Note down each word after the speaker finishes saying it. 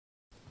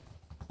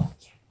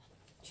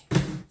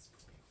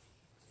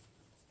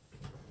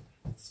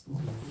Do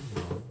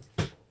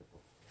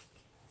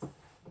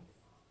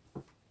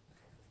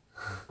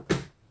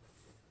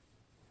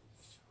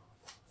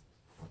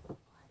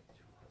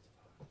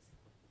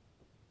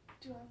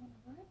I want to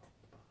what?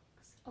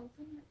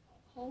 Open it?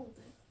 Hold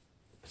it.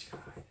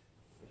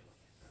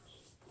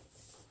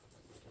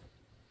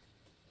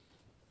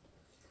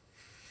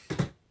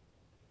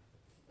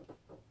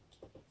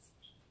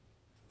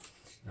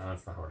 No,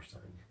 that's the horse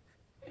starting.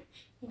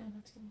 You know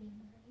that's going to be in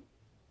there, right?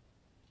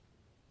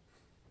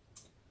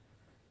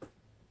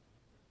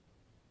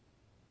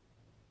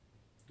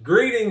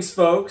 Greetings,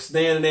 folks.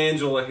 Dan and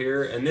Angela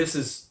here, and this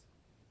is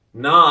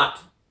not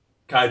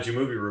Kaiju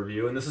Movie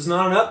Review, and this is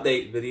not an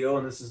update video,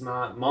 and this is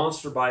not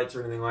Monster Bites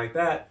or anything like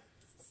that.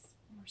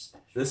 More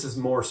special. This is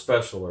more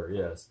specialer,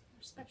 yes.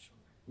 More special.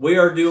 We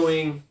are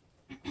doing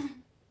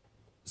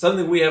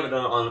something we haven't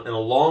done in a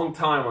long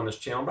time on this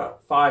channel,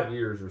 about 5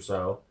 years or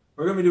so.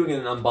 We're going to be doing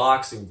an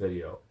unboxing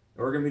video.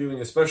 And we're going to be doing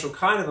a special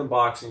kind of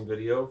unboxing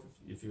video,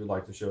 if you would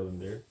like to show them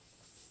there.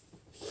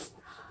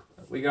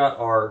 We got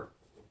our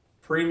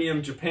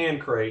premium Japan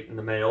crate in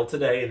the mail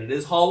today, and it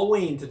is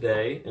Halloween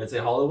today, and it's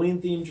a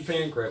Halloween-themed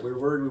Japan crate. We were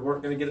worried we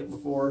weren't going to get it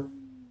before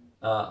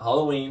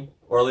Halloween,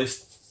 or at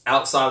least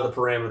outside of the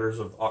parameters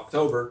of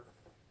October.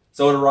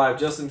 So it arrived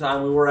just in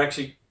time. We were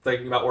actually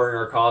thinking about wearing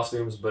our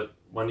costumes, but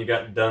when you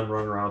got done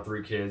running around with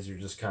 3 kids, you're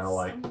just kind of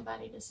like...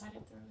 Somebody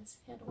decided to throw his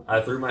head away.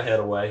 I threw my head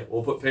away.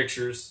 We'll put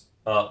pictures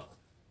up.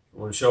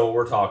 We'll show what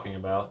we're talking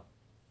about.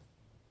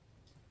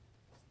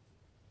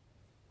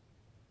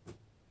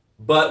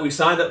 But we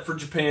signed up for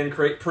Japan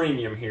Crate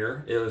Premium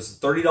here. It was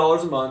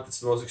 $30 a month. It's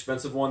the most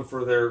expensive one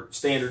for their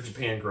standard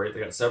Japan Crate. They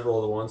got several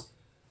other ones.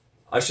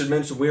 I should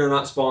mention we are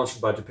not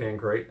sponsored by Japan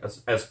Crate.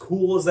 As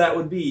cool as that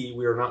would be,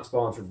 we are not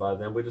sponsored by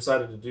them. We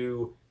decided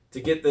to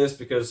get this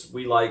because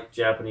we like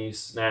Japanese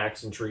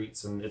snacks and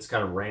treats, and it's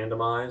kind of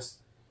randomized.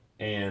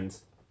 And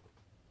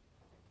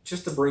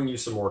just to bring you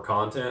some more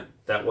content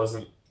that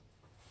wasn't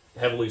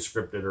heavily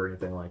scripted or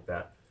anything like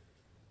that.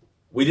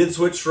 We did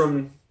switch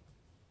from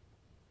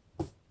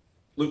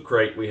Loot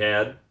Crate we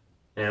had,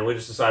 and we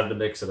just decided to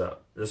mix it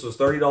up. This was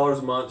 $30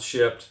 a month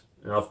shipped.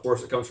 And of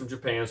course, it comes from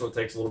Japan, so it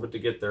takes a little bit to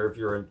get there. If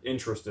you're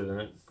interested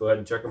in it, go ahead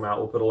and check them out.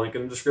 We'll put a link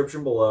in the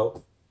description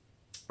below.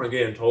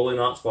 Again, totally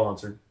not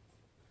sponsored.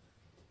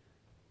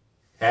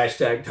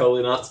 Hashtag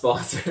totally not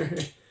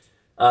sponsored.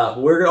 But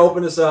we're going to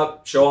open this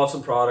up, show off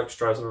some products,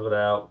 try some of it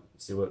out,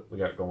 see what we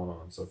got going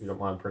on. So if you don't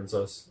mind,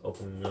 Princess,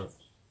 opening it up.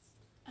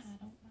 I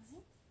don't mind.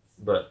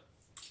 But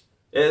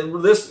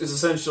this is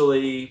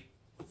essentially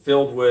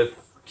filled with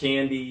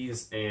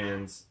candies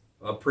and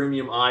a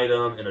premium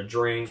item and a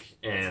drink,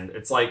 and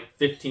it's like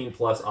 15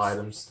 plus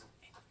items.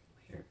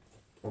 Here,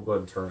 we'll go ahead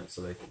and turn it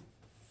so they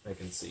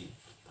can see.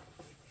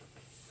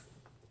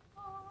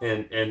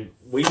 And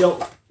we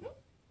don't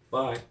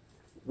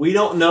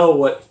know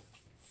what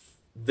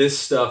this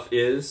stuff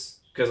is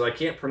because I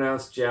can't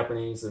pronounce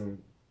Japanese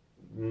and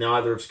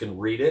neither of us can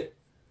read it.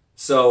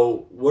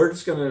 So we're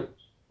just gonna.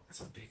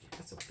 That's a big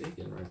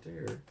one right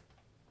there.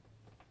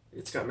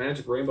 It's got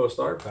magic rainbow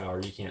star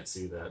power. You can't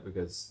see that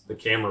because the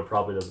camera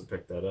probably doesn't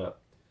pick that up.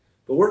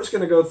 But we're just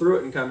going to go through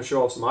it and kind of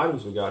show off some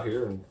items we got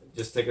here and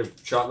just take a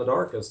shot in the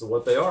dark as to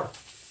what they are.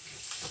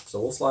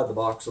 So we'll slide the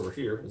box over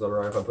here. Is that all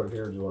right if I put it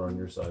here or do you want it on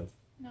your side?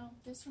 No,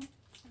 this one.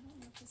 I don't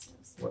know what this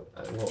is. What?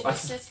 It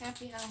says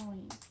Happy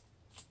Halloween.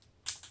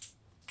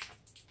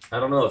 I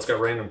don't know. It's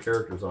got random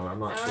characters on it. I'm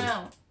not sure. I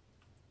don't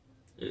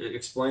know.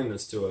 Explain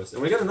this to us.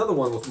 And we got another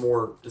one with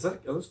more... Are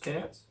those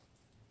cats?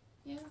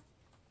 Yeah.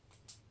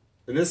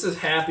 And this is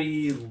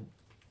Happy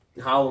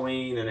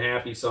Halloween and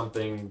Happy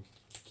something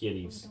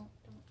kitties. Don't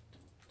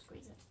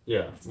squeeze it.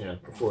 Yeah, yeah,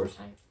 of course.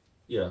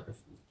 Yeah.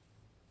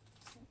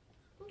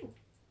 Ooh.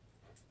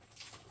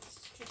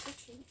 Trick or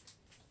treat.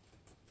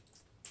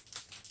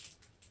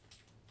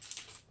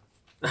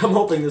 I'm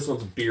hoping this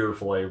one's beer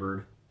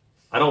flavored.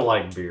 I don't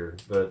like beer,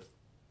 but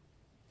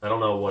I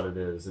don't know what it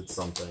is. It's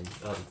something.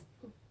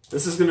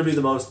 This is going to be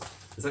the most...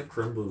 Is that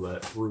creme brulee?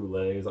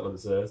 Is that what it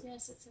says?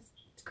 Yes, it says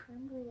it's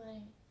creme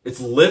brulee. It's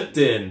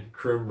Lipton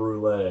creme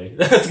brulee.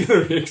 That's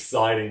going to be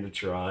exciting to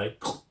try.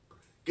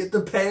 Get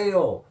the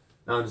pail.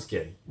 No, I'm just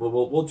kidding.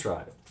 We'll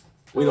try it.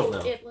 We don't know.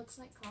 It looks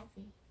like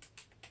coffee.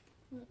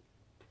 Look.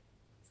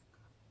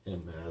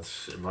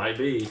 It might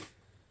be.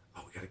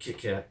 Oh, we got a Kit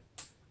Kat.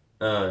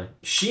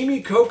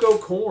 Shimi Cocoa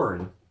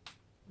Corn.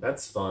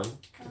 That's fun.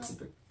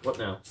 What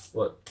now?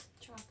 What?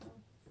 Choco,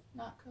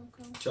 not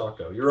cocoa.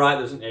 Choco. You're right.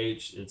 There's an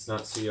H. It's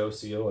not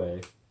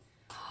C-O-C-O-A.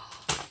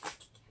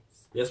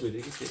 Yes, we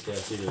did get Kit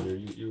Kats here.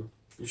 You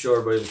show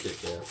everybody the Kit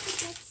Kat.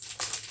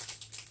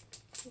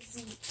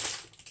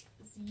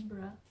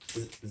 Zebra.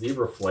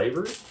 Zebra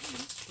flavored?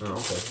 Oh,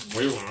 okay.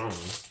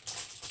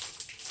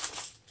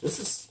 This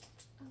is...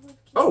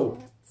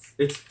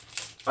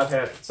 I've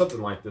had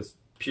something like this.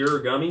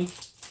 Pure Gummy.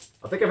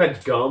 I think I've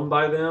had gum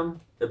by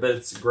them, but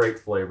it's grape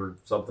flavored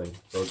something.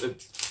 So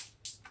it's...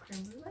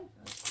 Creme brulee.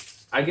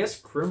 I guess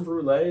creme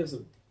brulee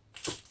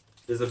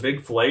is a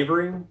big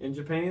flavoring in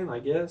Japan, I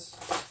guess.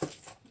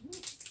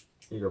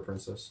 Here you go,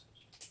 Princess.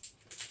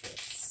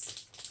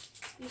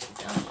 These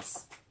are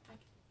dummies.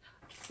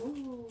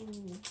 Ooh.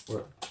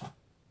 What?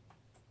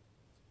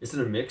 Is it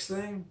a mix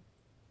thing?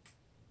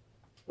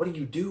 What do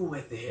you do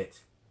with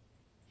it?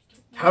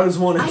 How does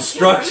one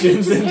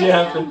instructions in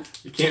Japan?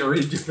 You can't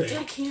read Japan.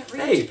 I can't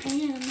read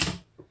Japan.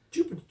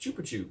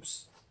 Chupa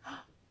Chups.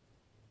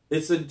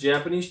 It's a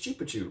Japanese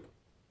Chupa Chup.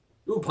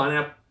 Ooh,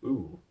 pineapple.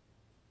 Ooh.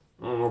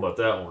 I don't know about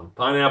that one.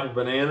 Pineapple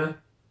banana.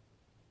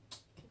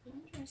 Could be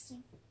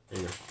interesting.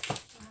 There you go.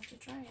 We'll have to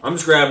try it. I'm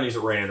just grabbing these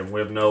at random. We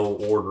have no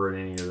order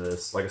in any of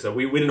this. Like I said,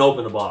 we didn't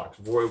open the box.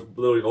 We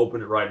literally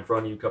opened it right in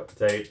front of you, cut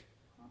the tape.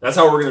 That's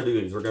how we're going to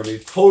do these. We're going to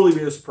totally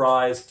be a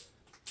surprise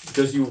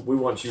because we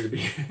want you to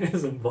be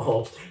as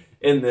involved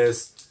in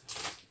this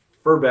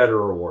for better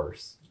or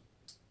worse.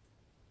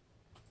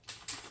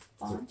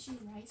 Bonchi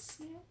rice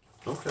snack.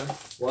 Okay.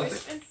 Well,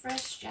 Crisp and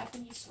fresh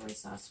Japanese soy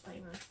sauce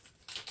flavor.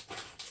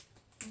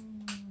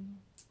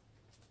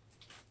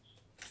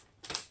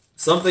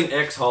 Something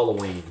X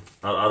Halloween.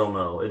 I don't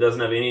know. It doesn't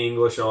have any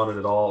English on it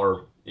at all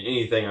or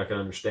anything I can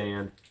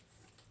understand.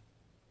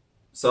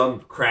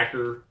 Some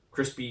cracker,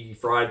 crispy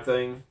fried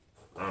thing.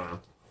 I don't know.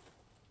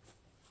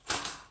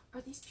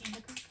 Are these panda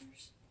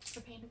crackers?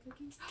 Or panda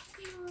cookies?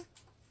 They are.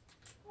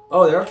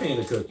 Oh, they are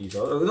panda cookies.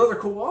 Oh, those are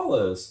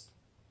koalas.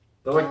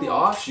 They're like the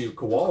offshoot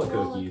koala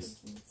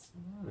cookies.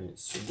 All right,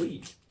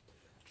 sweet.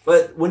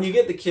 But when you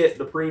get the kit,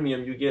 the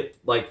premium, you get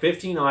like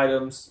 15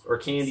 items or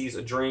candies,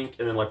 a drink,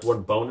 and then like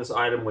one bonus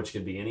item, which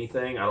could be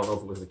anything. I don't know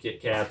if it was the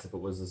Kit Kats, if it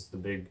was the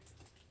big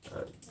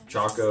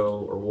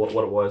Choco, or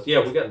what it was. Yeah,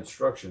 we got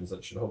instructions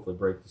that should hopefully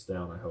break this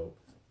down, I hope.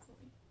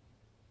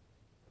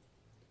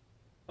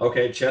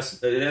 Okay, it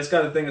has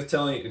got a thing that's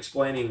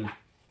explaining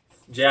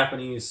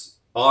Japanese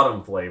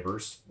autumn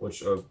flavors,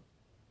 which Ooh,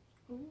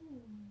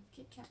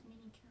 Kit Kat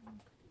mini caramel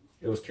pudding.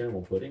 It was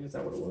caramel pudding. Is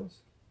that what it was?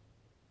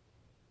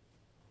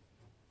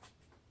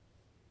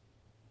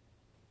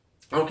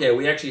 Okay,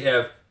 we actually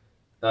have.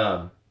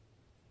 Oh,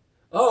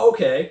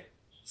 okay.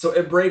 So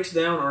it breaks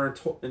down our.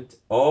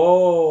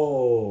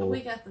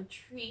 We got the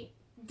treat.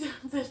 The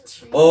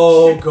treat.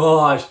 Oh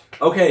gosh.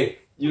 Okay,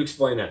 you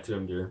explain that to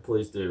him, dear.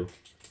 Please do.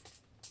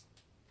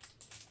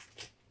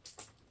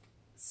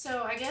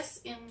 So I guess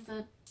in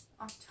the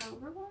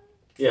October one.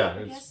 Yeah,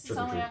 I guess it's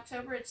only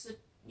October.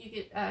 You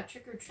get a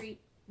trick or treat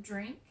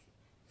drink.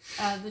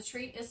 The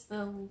treat is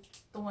the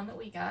one that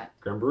we got.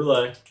 Creme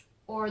brulee.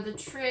 Or the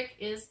trick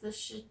is the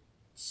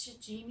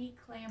Shijimi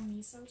clam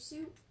miso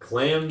soup.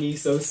 Clam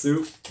miso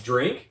soup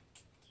drink?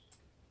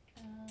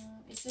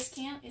 It's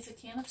a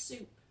can of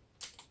soup.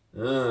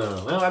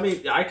 Oh, well, I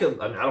mean, I don't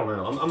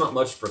know. I'm not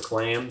much for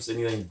clams,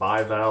 anything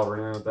bivalve or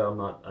anything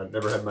like that. I've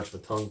never had much of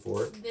a tongue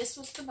for it. This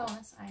was the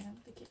bonus item,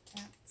 the Kit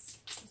Kats.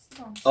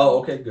 Oh,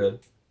 okay, good.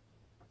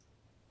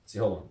 See,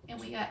 hold on. And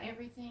we got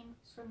everything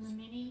from the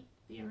mini,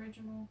 the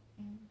original,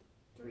 and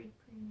 3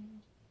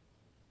 premium.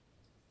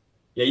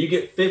 Yeah, you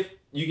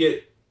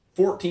get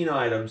 14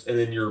 items, and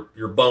then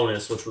your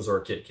bonus, which was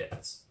our Kit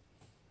Kats.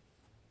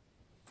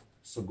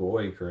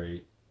 Sugoi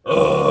crate.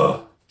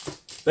 Ugh.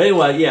 But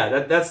anyway, yeah,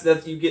 that's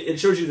you get. It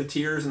shows you the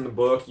tiers in the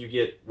book. You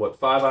get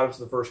 5 items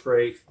in the first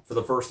crate for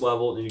the first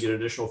level, and you get an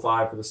additional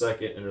 5 for the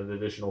second, and an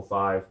additional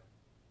 5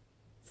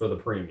 for the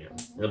premium.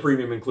 Mm-hmm. And the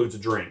premium includes a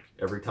drink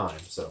every time.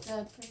 So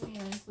the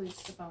premium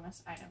includes the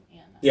bonus item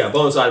and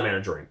bonus item and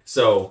a drink.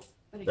 So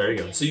there you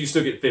go. Be So you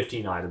still get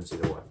 15 items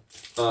either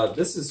way.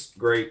 This is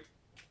great.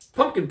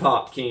 Pumpkin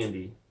pop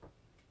candy.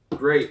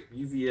 Great.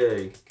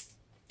 UVA.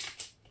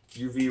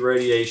 UV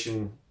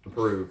radiation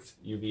approved.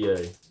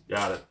 UVA.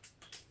 Got it.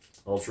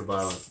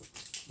 Ultraviolet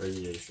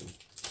radiation.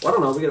 Well, I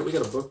don't know. We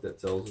got a book that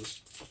tells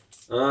us.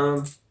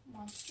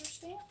 Monster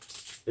stamp?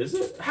 Is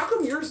it? How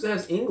come yours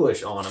has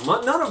English on it?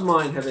 None of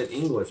mine have it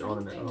English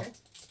on it at all.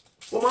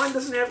 Well, mine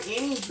doesn't have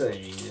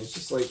anything. It's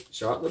just like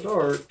shot in the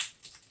dark.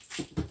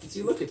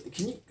 See, look at.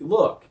 Can you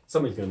look?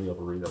 Somebody's gonna be able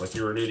to read that. Like,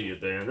 you're an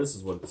idiot, Dan. This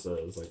is what it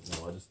says. Like,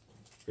 no, I just.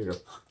 Here you go.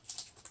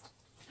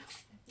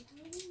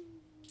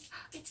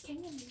 It's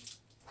candy.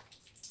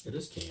 It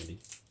is candy.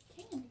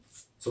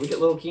 Candies. So we get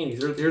little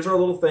candies. Here's our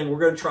little thing. We're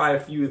gonna try a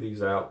few of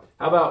these out.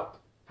 How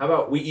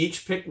about we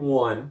each pick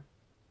one?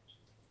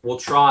 We'll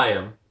try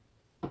them,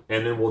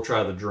 and then we'll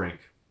try the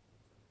drink.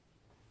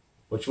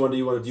 Which one do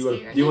you want to do?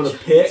 Do you want to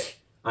pick?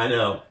 I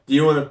know. Do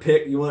you want to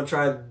pick? You want to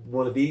try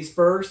one of these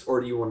first, or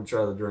do you want to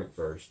try the drink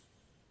first?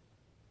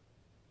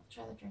 I'll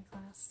try the drink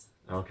last.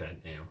 Okay,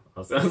 damn. I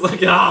was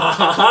like, ah,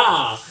 ha,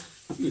 ha.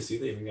 You see,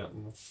 they even got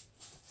more.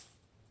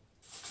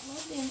 I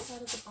love the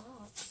inside of the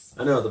box.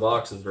 I know, the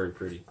box is very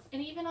pretty.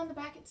 And even on the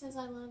back it says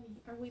I love you,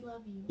 or we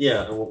love you.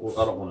 Yeah, I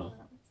don't want to.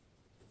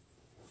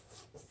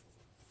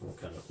 We'll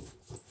kind of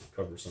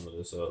cover some of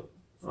this up.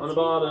 On the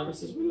bottom, it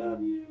says we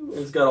love you. And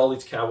it's got all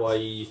these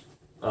kawaii.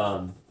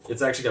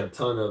 It's actually got a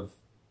ton of.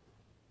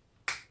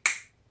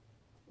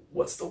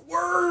 What's the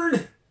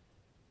word?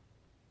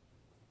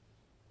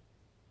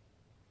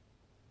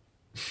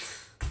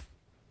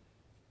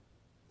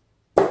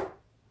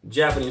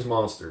 Japanese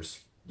monsters.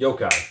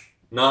 Yokai.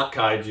 Not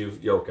kaiju,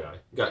 yokai.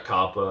 Got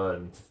Kappa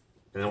and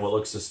then what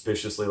looks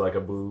suspiciously like a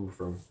Boo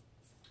from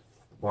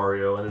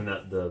Mario, and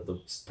then the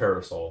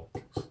parasol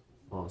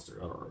monster.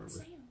 I don't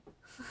remember.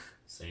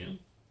 Sam?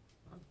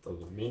 I thought it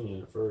was a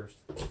minion at first.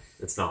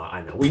 It's not.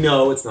 I know. We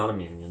know it's not a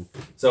minion.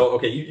 So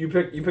okay, you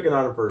pick an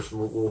item first, and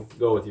we'll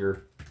go with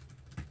your.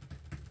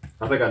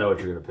 I think I know what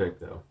you're gonna pick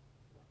though.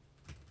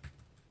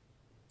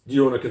 Do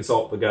you want to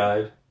consult the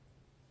guide?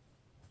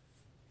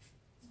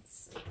 Let's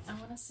see. I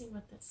want to see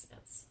what this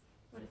is.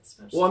 What it's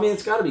supposed Well, to I mean,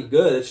 it's got to be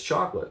good. It's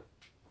chocolate.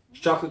 It's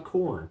chocolate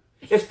corn.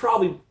 It's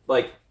probably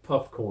like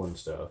puff corn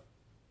stuff,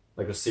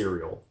 like a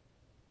cereal.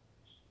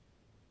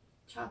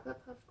 Chocolate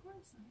puff corn.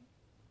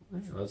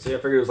 Let's see. I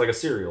figured it was like a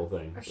cereal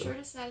thing. Are sure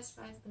to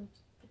satisfy the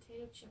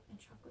potato chip and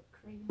chocolate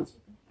cravings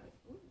you can have.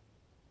 Ooh.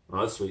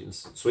 Oh, that's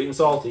sweet and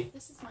salty.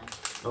 This is mine.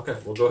 Okay,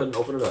 we'll go ahead and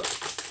open it up.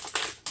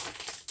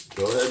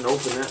 Go ahead and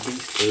open that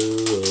beast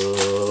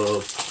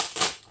up.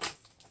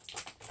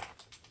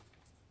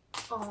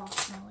 Oh, I'll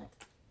smell it.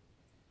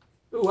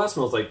 Ooh, that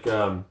smells like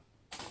Count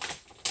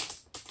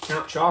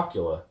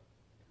Chocula.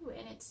 Ooh,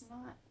 and it's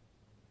not.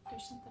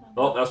 There's something on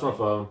Oh, that's my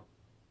phone.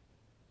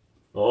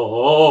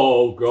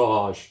 Oh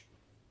gosh.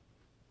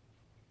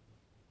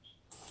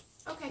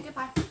 Okay,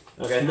 goodbye.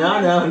 Okay, no. I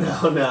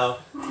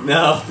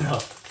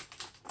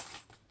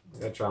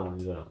gotta try one of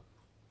these out.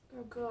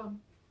 Oh, good.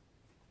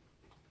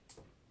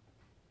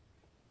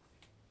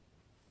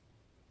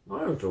 Oh,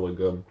 that was really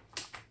good.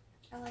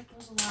 I like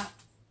those a lot.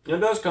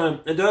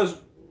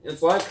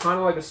 It's like kind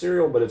of like a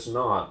cereal, but it's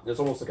not. It's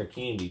almost like a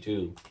candy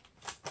too.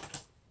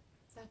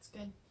 That's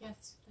good.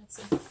 Yes, that's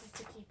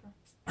a keeper.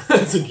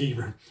 That's a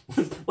keeper.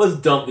 Let's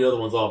dump the other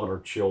ones off on our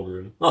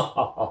children.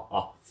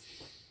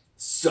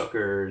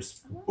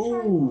 Suckers.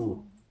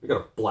 Ooh, we got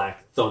a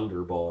Black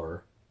Thunder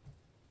bar.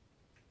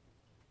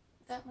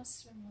 That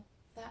must have been what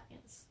that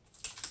is.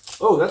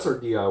 Oh, that's our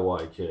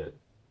DIY kit.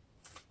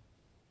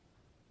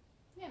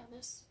 Yeah,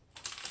 this.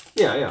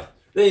 Yeah.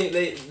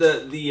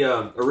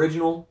 The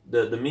original,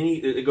 the mini,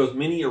 it goes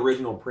mini,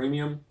 original,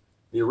 premium.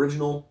 The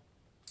original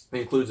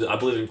includes, I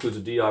believe it includes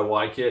a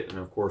DIY kit, and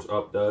of course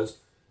Up does,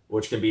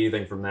 which can be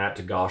anything from that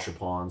to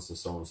gashapons to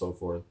so on and so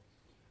forth.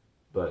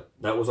 But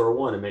that was our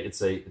one.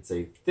 It's a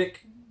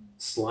thick,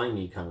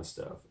 slimy kind of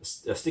stuff.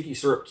 A sticky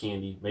syrup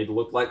candy made to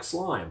look like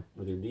slime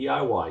with your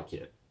DIY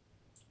kit.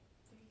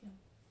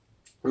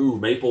 There you go. Ooh,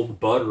 maple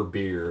butter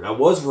beer. I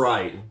was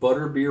right.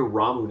 Butter beer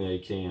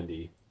Ramune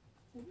candy.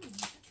 Ooh,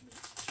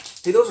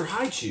 Hey, those are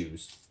high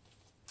chews.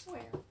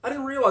 where? I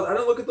didn't realize. I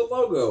didn't look at the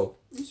logo.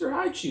 These are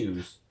high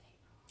chews.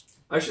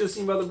 I should have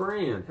seen by the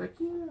brand. Heck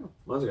yeah.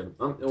 Mine's good.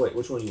 Oh, wait,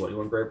 which one do you want? You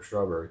want grape or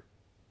strawberry?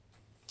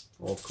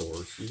 Well, of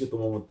course. You get the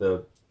one with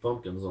the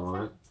pumpkins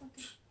on it.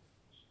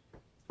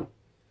 Okay.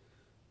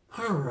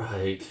 All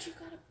right. But you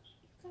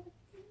got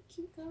a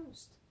cute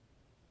ghost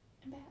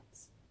and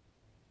bats.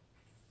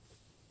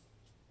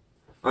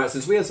 All right,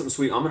 since we had something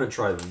sweet, I'm going to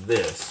try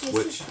this. This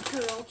Which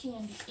is girl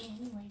candy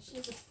anyway.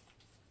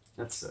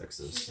 That's She's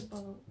sexist. a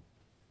bug.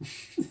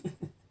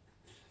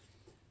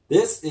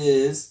 This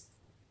is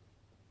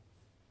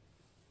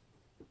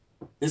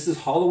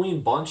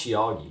Halloween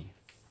Banciage.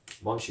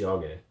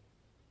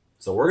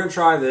 So we're gonna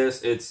try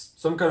this. It's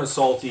some kind of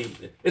salty.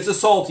 It's a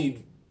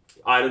salty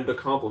item to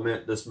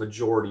complement this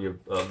majority of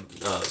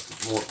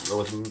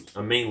with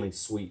a mainly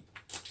sweet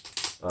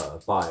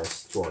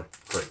bias to our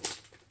crate,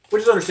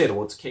 which is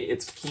understandable. It's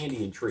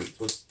candy and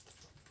treats.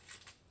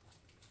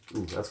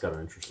 Ooh, that's got an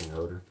interesting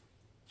odor.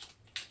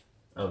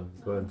 Oh,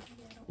 good.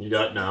 You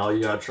got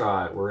to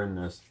try it. We're in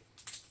this.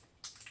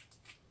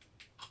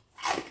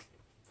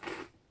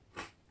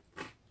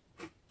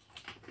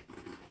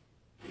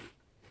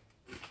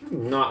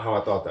 Not how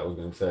I thought that was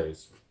going to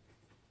taste.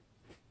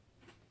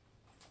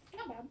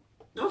 Not bad.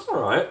 That's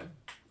all right.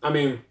 I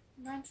mean,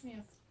 Reminds me of.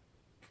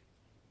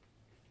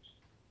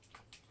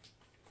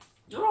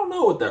 I don't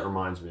know what that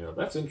reminds me of.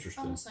 That's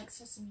interesting. Almost like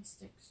sesame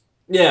sticks.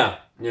 Yeah,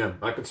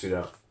 I could see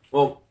that.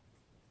 Well,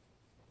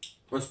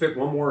 let's pick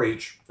one more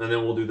each, and then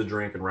we'll do the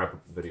drink and wrap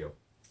up the video.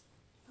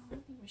 Oh, I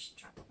think we should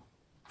try them.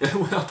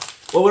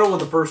 well, we don't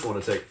want the first one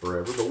to take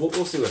forever, but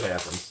we'll see what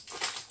happens.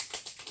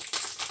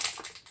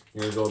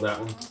 You gonna go with that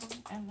one?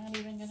 I'm not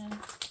even gonna.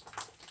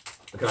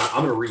 Okay,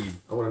 I'm gonna read.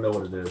 I want to know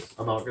what it is.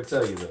 I'm not gonna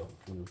tell you though.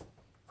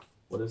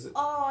 What is it?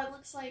 Oh, it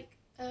looks like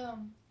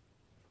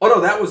Oh no,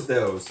 that was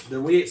those.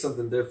 Then we ate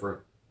something different.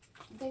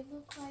 They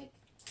look like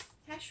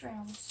hash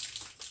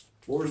browns.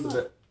 What was the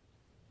bit?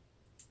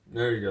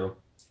 There you go.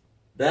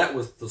 That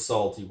was the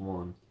salty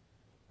one.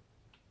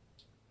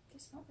 They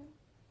smell good.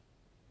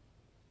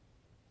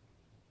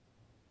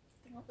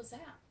 Then what was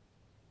that?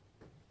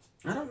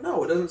 I don't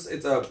know. It doesn't.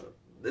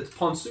 It's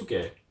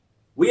ponsuke.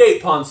 We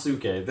ate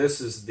ponsuke. This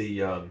is the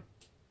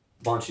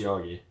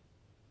banciage.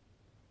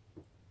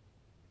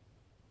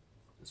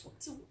 This one.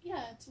 It's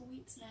a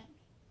wheat snack.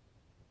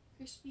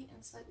 Crispy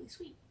and slightly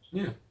sweet.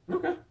 Yeah.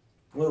 Okay.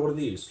 What are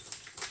these?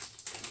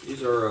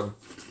 These are.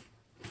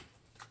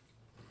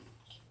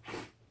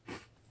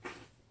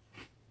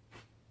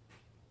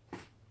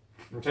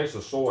 It tastes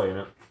of soy in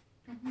it.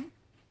 Mm-hmm.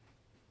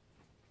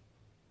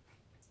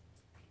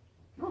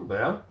 Not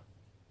bad.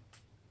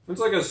 It's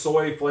like a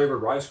soy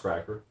flavored rice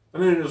cracker. I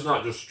mean, it's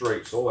not just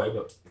straight soy,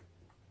 but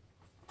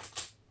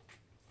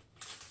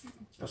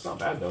that's not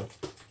bad though.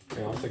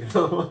 Yeah, I'll take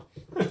another one.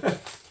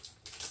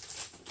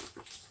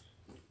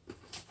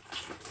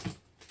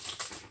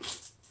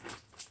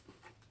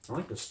 I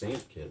like the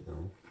stamp kit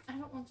though. I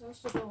don't want those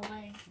to go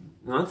away.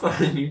 No, that's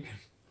fine.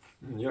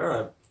 You're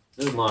alright.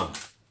 This is mine.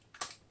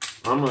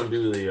 I'm gonna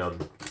do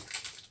the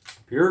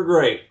pure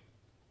grape.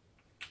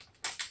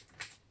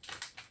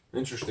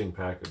 Interesting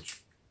package.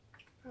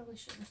 Probably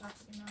shouldn't talk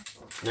to your mouth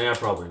full. Yeah,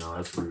 probably not.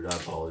 That's rude. I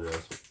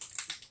apologize.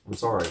 I'm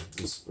sorry.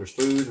 There's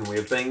food and we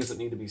have things that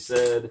need to be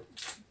said.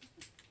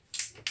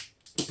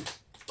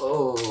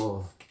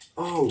 Oh.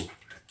 Oh.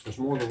 There's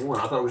more than one.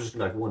 I thought it was just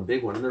gonna be like one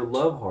big one. And they're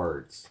love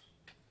hearts.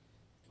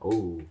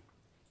 Oh.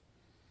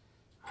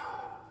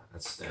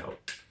 That's stout.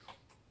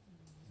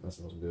 That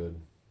smells good.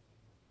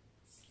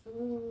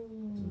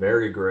 Ooh. It's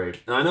very great.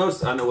 And I know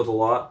with a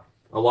lot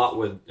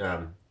with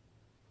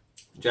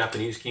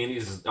Japanese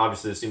candies.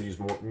 Obviously, they seem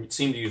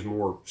to use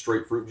more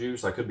straight fruit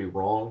juice. I could be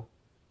wrong.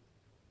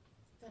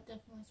 That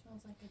definitely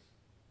smells like a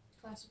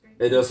glass of grape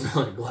It does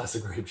smell like a glass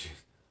of grape juice.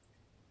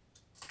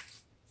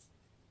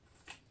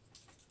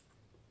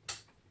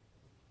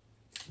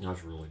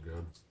 That's really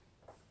good.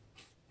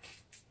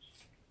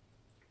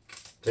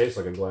 Tastes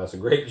like a glass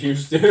of grape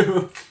juice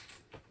too.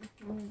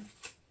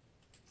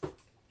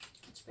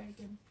 It's very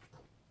good.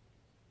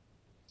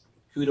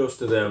 Kudos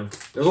to them.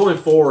 There's only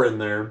 4 in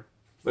there,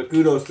 but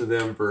kudos to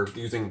them for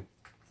using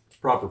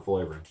proper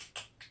flavoring.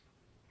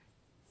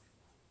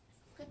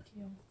 Good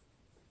deal.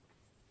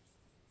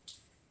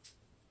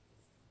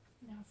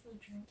 Now for the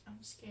drink.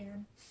 I'm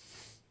scared.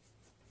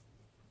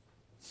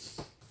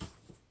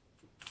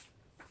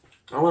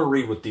 I want to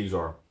read what these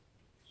are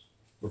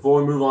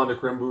before we move on to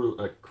creme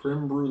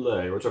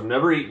brulee, which I've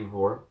never eaten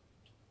before.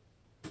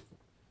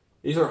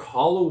 These are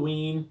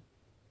Halloween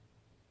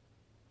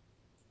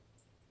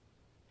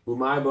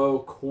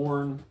Umaibo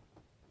corn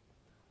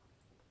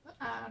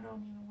I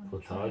don't even want to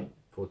try.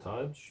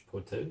 potage.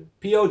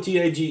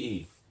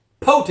 Potage.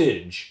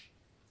 Potage.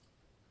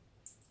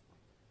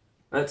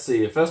 Let's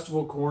see, a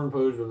festival corn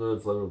potage with another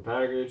flavor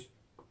package.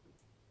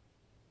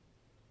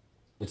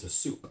 It's a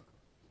soup.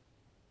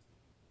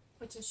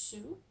 It's a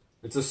soup?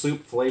 It's a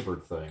soup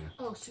flavored thing.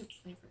 Oh, soup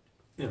flavored.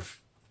 Yeah.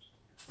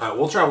 Alright,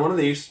 we'll try one of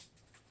these.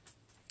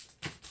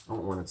 I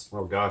don't know when it's...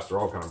 Oh gosh, they're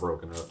all kind of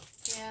broken up.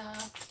 Yeah,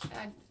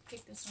 I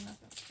picked this one up.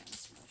 It was kind of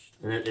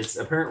smushed. And it's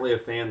apparently a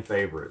fan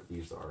favorite,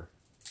 these are.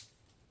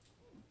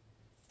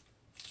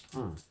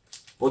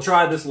 We'll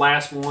try this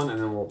last one, and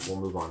then we'll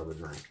move on to the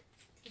drink.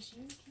 Because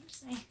you keep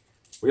saying...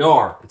 We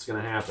are. It's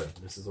going to happen.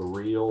 This is a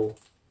real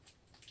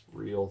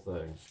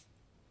thing.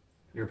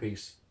 Your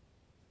piece.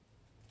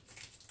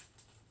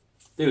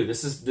 Dude,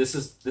 this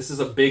is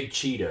a big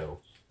Cheeto.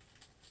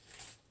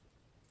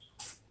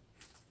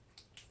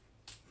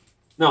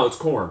 No, it's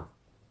corn.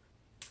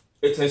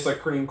 It tastes like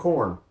cream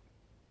corn.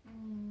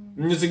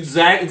 It's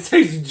it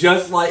tastes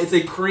just like, it's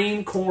a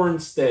cream corn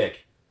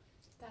stick.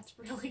 That's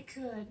really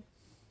good.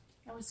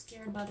 I was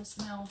scared by the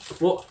smell.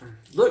 Well,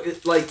 look,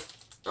 it's like,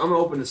 I'm going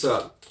to open this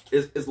up.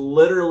 It's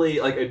literally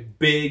like a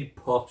big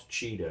puffed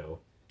Cheeto.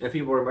 And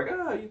people are like,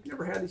 oh, you've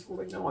never had these before?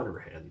 Like, no, I never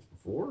had these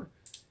before.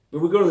 But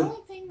we go to the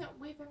only thing that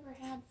we've ever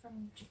had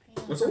from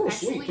Japan, it's a little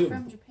sweet too.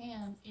 From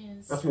Japan,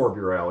 is that's more up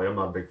your alley. I'm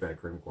not a big fan of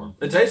cream corn.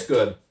 It tastes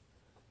good,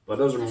 but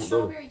those are the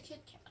strawberry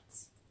Kit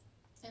Kats.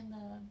 And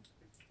the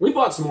we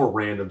bought some more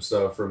random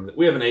stuff from.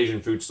 We have an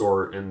Asian food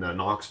store in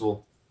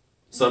Knoxville.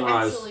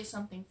 Sunrise. Actually,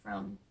 something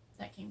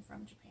that came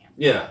from Japan.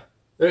 Yeah,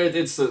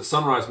 it's the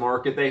Sunrise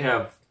Market. They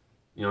have,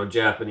 you know,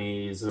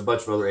 Japanese and a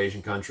bunch of other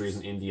Asian countries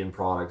and Indian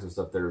products and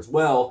stuff there as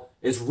well.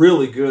 It's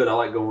really good. I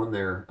like going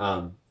there.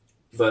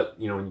 But,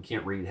 you know, when you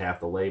can't read half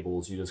the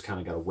labels, you just kind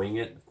of got to wing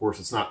it. Of course,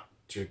 it's not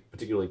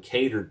particularly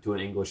catered to an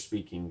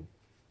English-speaking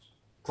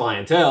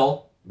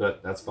clientele,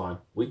 but that's fine.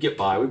 We get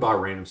by. We buy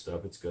random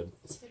stuff. It's good.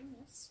 It's hit or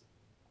miss.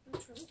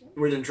 It's really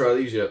good. We didn't try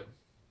these yet.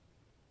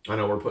 I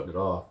know we're putting it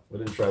off. We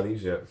didn't try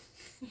these yet.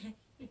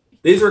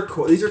 These are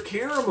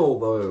caramel,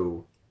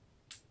 though.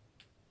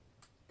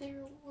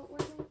 What were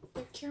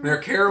they? They're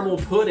caramel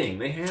pudding.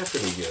 They have to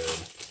be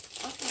good.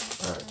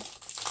 Okay. All right.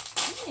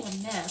 A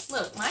mess.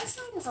 Look, my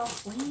side is all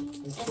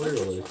clean. And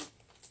clearly.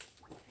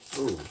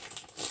 Ooh.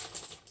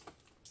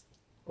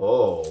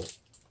 Oh.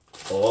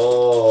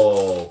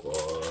 Oh,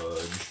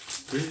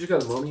 fudge. Did you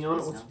got money on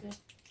it? Smell good.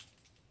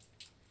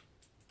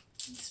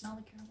 You can smell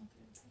the caramel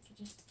through the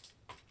packaging.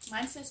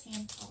 Mine says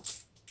hand talk. What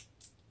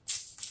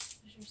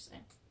does yours say?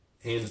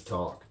 Hand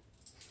talk.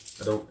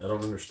 I don't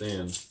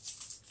understand.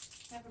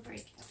 Have a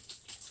break.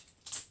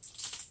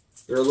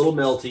 They're a little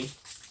melty,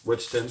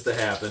 which tends to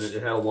happen. It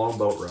had a long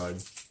boat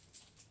ride.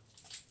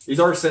 These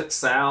are sent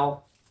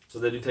Sal, so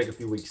they do take a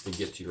few weeks to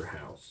get to your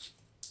house.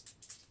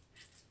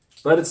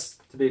 But it's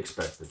to be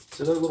expected.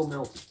 So they're a little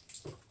melty.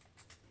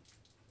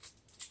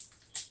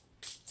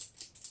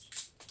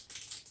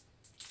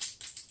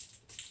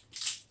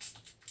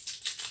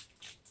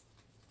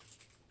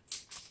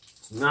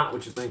 It's not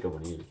what you think of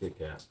when you eat a Kit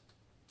Kat.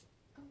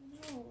 Oh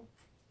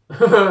no.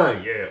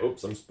 Yeah,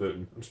 oops, I'm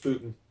spooting. I'm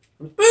spooting.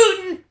 I'm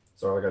spooting!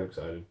 Sorry, I got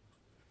excited.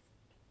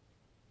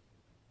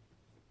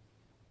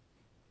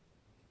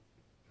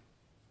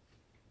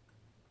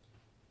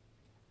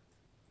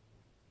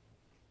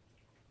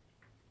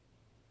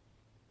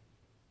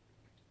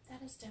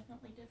 That is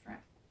definitely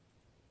different.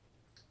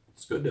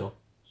 It's good deal.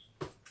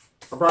 I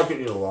probably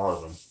couldn't eat a lot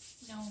of them.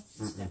 No,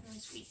 it's definitely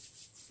sweet.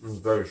 It's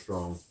very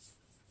strong.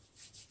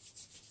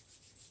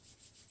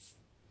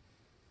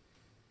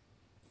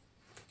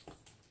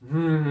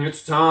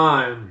 It's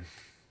time.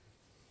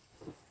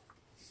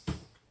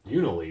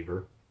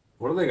 Unilever.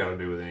 What do they got to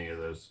do with any of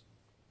this?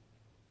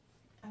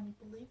 I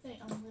believe they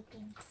unlipped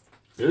him.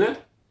 Do they?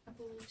 I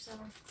believe so.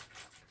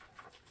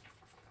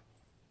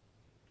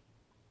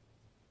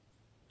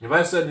 If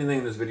I said anything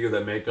in this video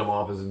that may come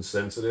off as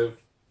insensitive,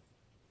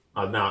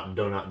 do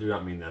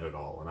not mean that at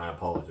all, and I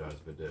apologize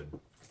if it did.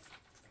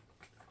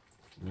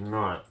 All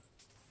right.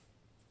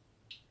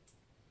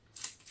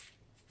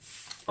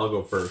 I'll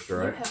go first, all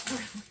right?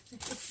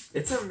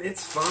 It's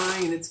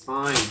fine. It's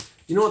fine.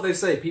 You know what they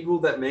say? People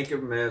that make a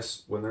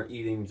mess when they're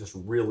eating just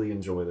really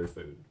enjoy their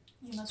food.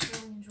 You must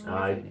really enjoy your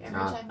food every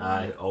time you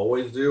I eat.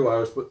 always do. I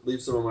always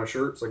leave some on my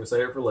shirt so I can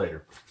save it for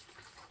later.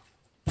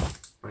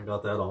 I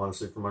got that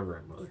honestly from my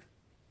grandmother.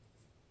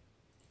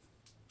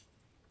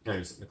 I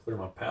just need to clear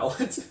my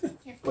palate.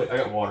 Wait, I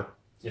got water.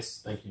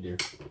 Yes, thank you, dear.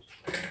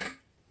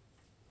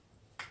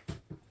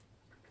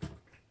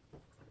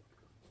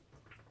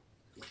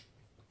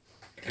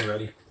 You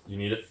ready? You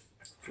need it?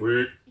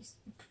 Sweet.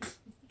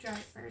 Try it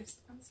first.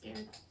 I'm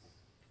scared.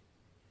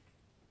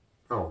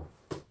 Oh.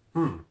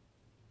 You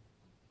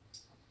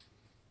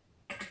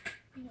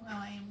know how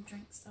I am with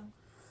drinks, though.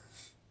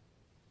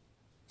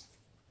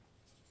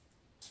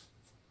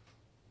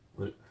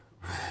 What?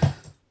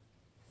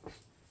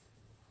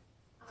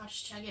 I'll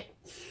just chug it.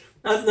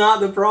 That's not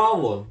the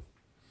problem.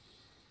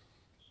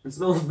 It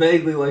smells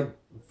vaguely like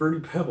Fruity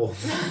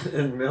Pebbles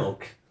and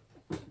milk.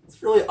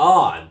 It's really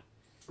odd.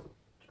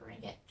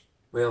 Drink it.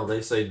 Well,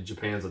 they say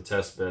Japan's a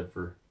test bed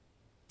for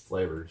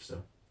flavors,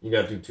 so you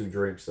got to do 2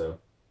 drinks, though.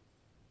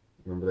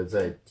 Remember they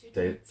say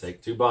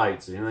take 2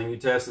 bites. Anything you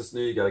test that's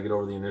new, you got to get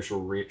over the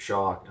initial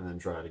shock and then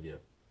try it again.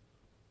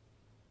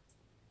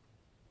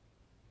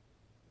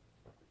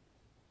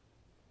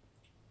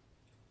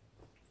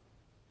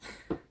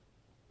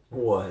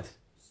 What?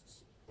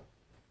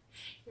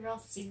 You're all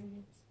serious.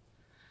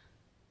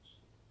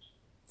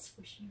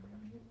 Swishing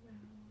around your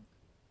mouth.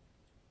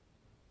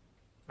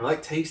 I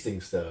like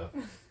tasting stuff.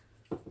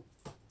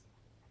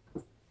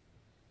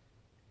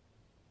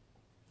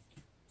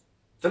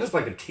 That is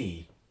like a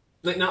tea.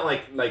 Not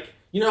like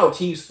you know how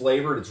tea's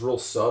flavored, it's real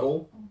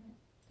subtle.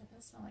 That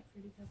does smell like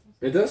Fruity Pebbles.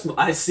 It does smell.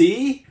 I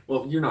see.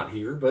 Well, you're not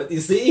here, but you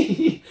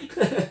see.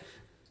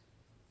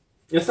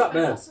 It's not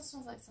bad. It also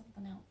smells like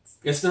something else.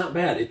 It's not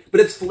bad.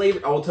 But it's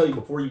flavored. I will tell you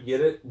before you get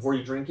it, before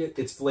you drink it,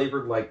 it's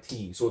flavored like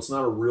tea. So it's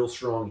not a real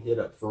strong hit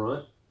up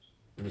front.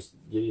 I'll just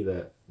give you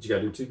that. But you got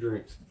to do 2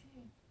 drinks.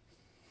 Okay.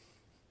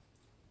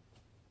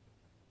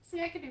 See,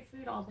 I could do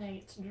food all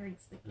day. It's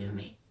drinks that give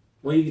me.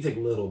 Well, you can take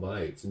little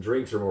bites, and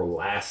drinks are more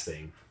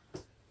lasting.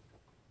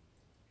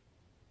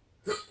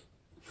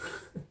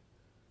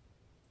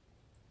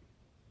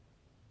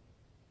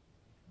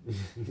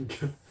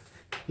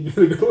 You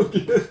gotta go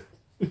again.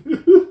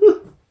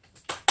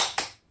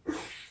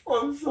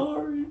 I'm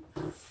sorry.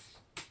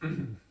 I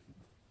don't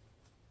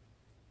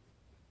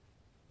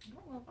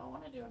know if I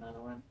want to do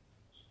another one.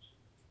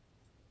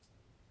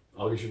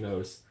 I'll get your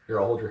nose. Here,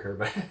 I'll hold your hair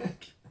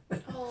back.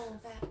 Oh,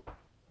 that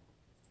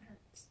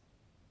hurts.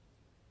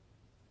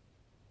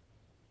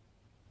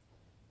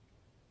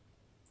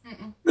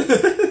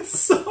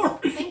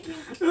 Sorry. Thank you.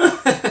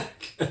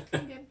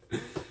 I'm good.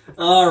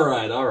 All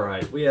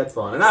right. We had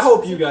fun, and I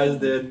hope you guys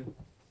did.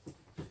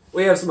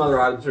 We have some other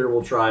items here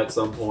we'll try at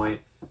some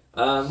point.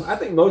 I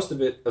think most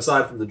of it,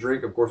 aside from the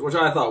drink, of course, which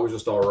I thought was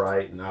just all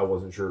right, and I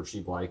wasn't sure if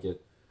she'd like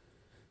it.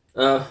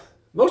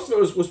 Most of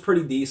it was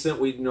pretty decent.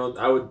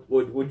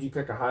 Would you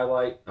pick a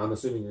highlight? I'm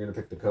assuming you're gonna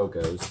pick the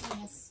Cocos.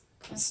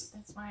 Yes,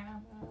 that's mine.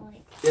 I'm gonna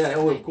like. Yeah,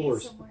 well, of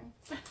course.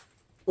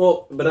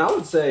 Well, but I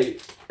would say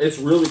it's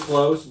really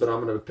close, but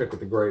I'm going to pick with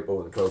the grape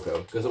over the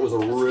cocoa because it was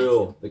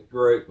the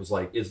grape was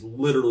like, it's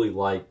literally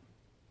like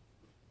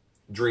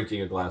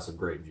drinking a glass of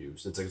grape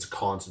juice. It's like it's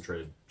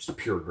concentrated, just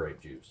pure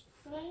grape juice.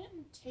 But I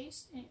didn't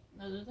taste it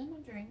other than the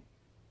drink.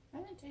 I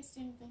didn't taste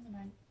anything that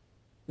I.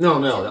 No,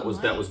 that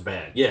was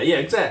bad. Yeah,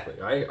 exactly.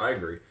 I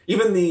agree.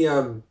 Even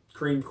the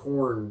cream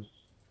corn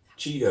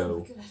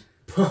Cheeto.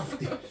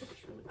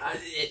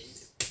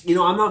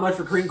 I'm not much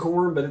for cream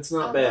corn, but it's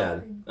not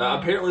bad.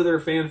 Apparently, they're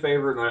a fan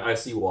favorite, and I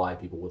see why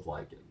people would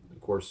like it.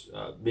 Of course,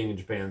 being in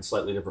Japan,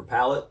 slightly different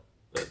palate.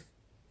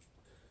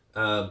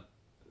 But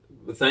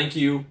thank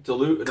you to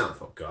Luke. No,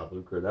 oh God,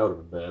 Luke, that would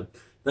have been bad.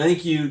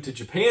 Thank you to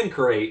Japan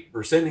Crate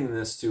for sending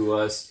this to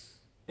us.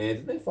 And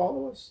did they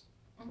follow us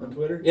on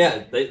Twitter?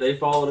 Yeah, they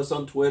followed us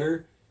on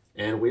Twitter,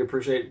 and we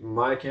appreciate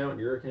my account,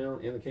 your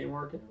account, and the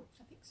KMR account.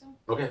 I think so.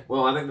 Okay,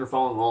 well, I think they're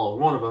following all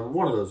one of them.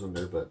 One of those in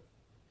there, but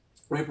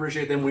We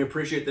appreciate them. We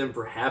appreciate them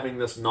for having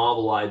this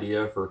novel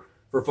idea for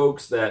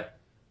folks that,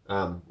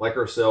 like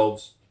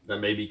ourselves, that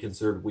may be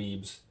considered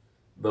weebs,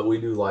 but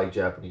we do like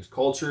Japanese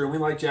culture, and we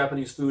like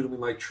Japanese food, and we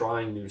like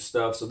trying new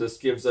stuff. So this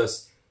gives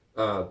us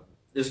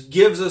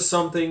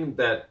something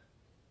that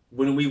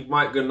when we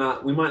might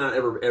not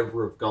ever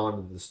have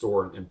gone to the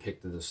store and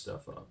picked this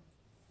stuff up.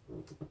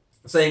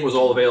 Saying was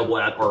all available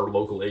at our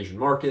local Asian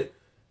market.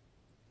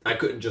 I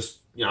couldn't just,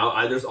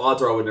 there's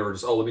odds are I would never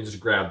just, let me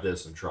just grab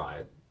this and try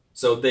it.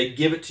 So they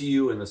give it to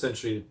you and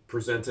essentially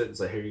present it and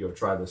say, here you go,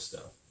 try this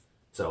stuff.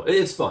 So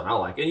it's fun. I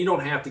like it. And you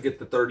don't have to get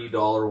the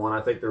 $30 one.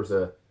 I think there's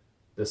the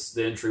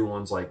entry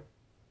one's like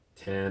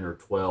 10 or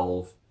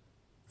 12,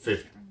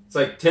 15. It's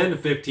like 10 to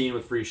 15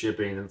 with free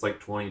shipping, and it's like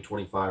 20,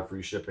 25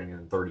 free shipping,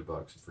 and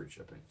 $30 free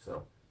shipping.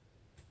 So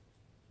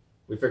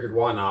we figured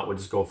why not? We'll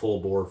just go full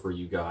bore for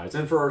you guys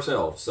and for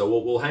ourselves. So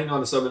we'll hang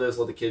on to some of this,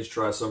 let the kids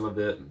try some of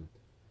it, and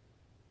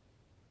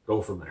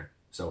go from there.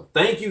 So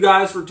thank you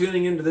guys for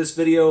tuning into this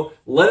video.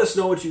 Let us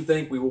know what you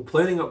think. We will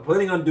planning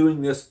on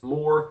doing this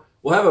more.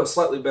 We'll have a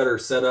slightly better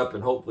setup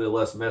and hopefully a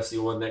less messy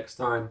one next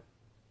time.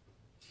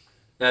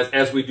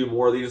 As we do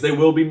more of these, they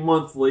will be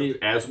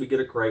monthly as we get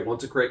a crate.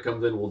 Once a crate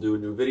comes in, we'll do a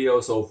new video.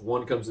 So if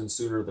one comes in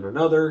sooner than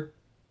another,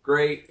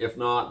 great. If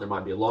not, there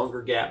might be a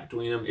longer gap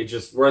between them.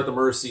 We're at the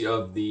mercy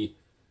of the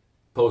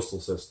postal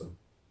system,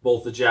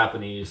 both the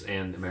Japanese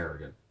and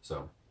American.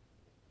 So.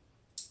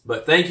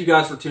 But thank you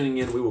guys for tuning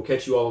in. We will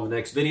catch you all in the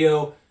next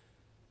video,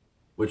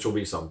 which will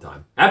be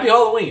sometime. Happy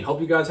Halloween. Hope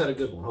you guys had a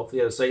good one. Hopefully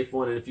you had a safe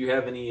one. And if you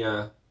have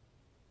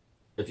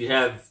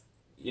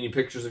any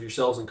pictures of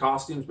yourselves in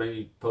costumes,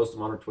 maybe post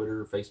them on our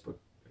Twitter or Facebook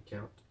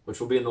account,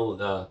 which will be in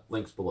the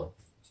links below.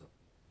 So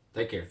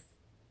take care.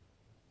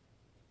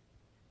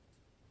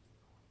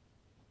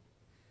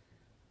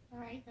 All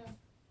right, though.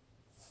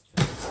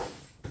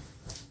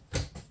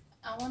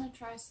 I want to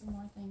try some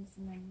more things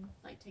and then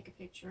take a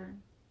picture.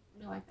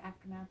 Do the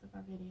aftermath of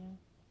our video.